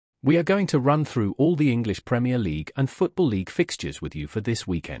We are going to run through all the English Premier League and Football League fixtures with you for this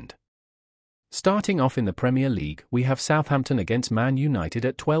weekend. Starting off in the Premier League, we have Southampton against Man United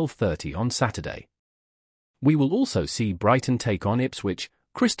at 12:30 on Saturday. We will also see Brighton take on Ipswich,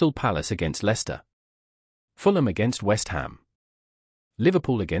 Crystal Palace against Leicester, Fulham against West Ham,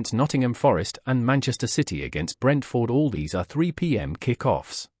 Liverpool against Nottingham Forest and Manchester City against Brentford. All these are 3 p.m.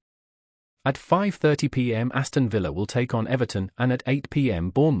 kick-offs. At 5:30 p.m. Aston Villa will take on Everton, and at 8 p.m.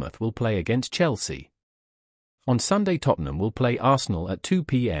 Bournemouth will play against Chelsea. On Sunday Tottenham will play Arsenal at 2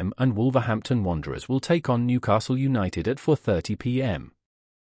 p.m. and Wolverhampton Wanderers will take on Newcastle United at 4:30 p.m.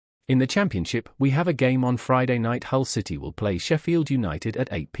 In the Championship, we have a game on Friday night. Hull City will play Sheffield United at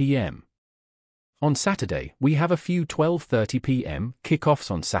 8 p.m. On Saturday, we have a few 12:30 p.m. kick-offs.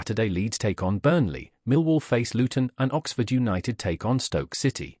 On Saturday, Leeds take on Burnley, Millwall face Luton and Oxford United take on Stoke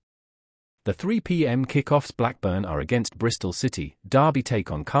City. The 3 p.m. kick-offs: Blackburn are against Bristol City, Derby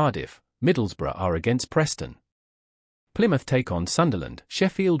take on Cardiff, Middlesbrough are against Preston, Plymouth take on Sunderland,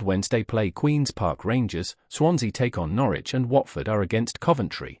 Sheffield Wednesday play Queen's Park Rangers, Swansea take on Norwich and Watford are against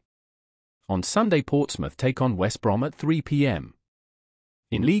Coventry. On Sunday Portsmouth take on West Brom at 3 p.m.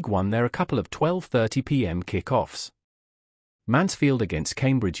 In League One there are a couple of 12:30 p.m. kick-offs. Mansfield against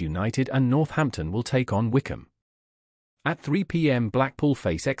Cambridge United and Northampton will take on Wycombe. At 3 p.m. Blackpool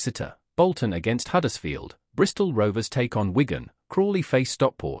face Exeter, Bolton against Huddersfield, Bristol Rovers take on Wigan, Crawley face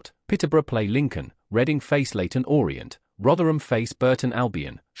Stockport, Peterborough play Lincoln, Reading face Leyton Orient, Rotherham face Burton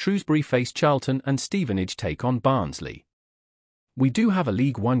Albion, Shrewsbury face Charlton and Stevenage take on Barnsley. We do have a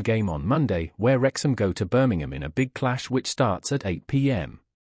League One game on Monday where Wrexham go to Birmingham in a big clash which starts at 8 p.m.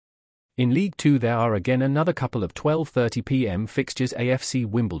 In League Two there are again another couple of 12:30 p.m. fixtures. AFC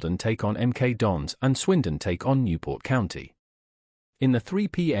Wimbledon take on MK Dons and Swindon take on Newport County. In the 3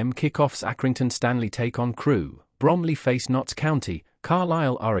 p.m. kick-offs Accrington Stanley take on Crewe, Bromley face Notts County,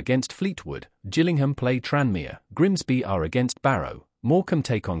 Carlisle are against Fleetwood, Gillingham play Tranmere, Grimsby are against Barrow, Morecambe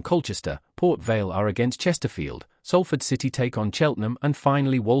take on Colchester, Port Vale are against Chesterfield, Salford City take on Cheltenham and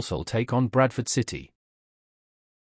finally Walsall take on Bradford City.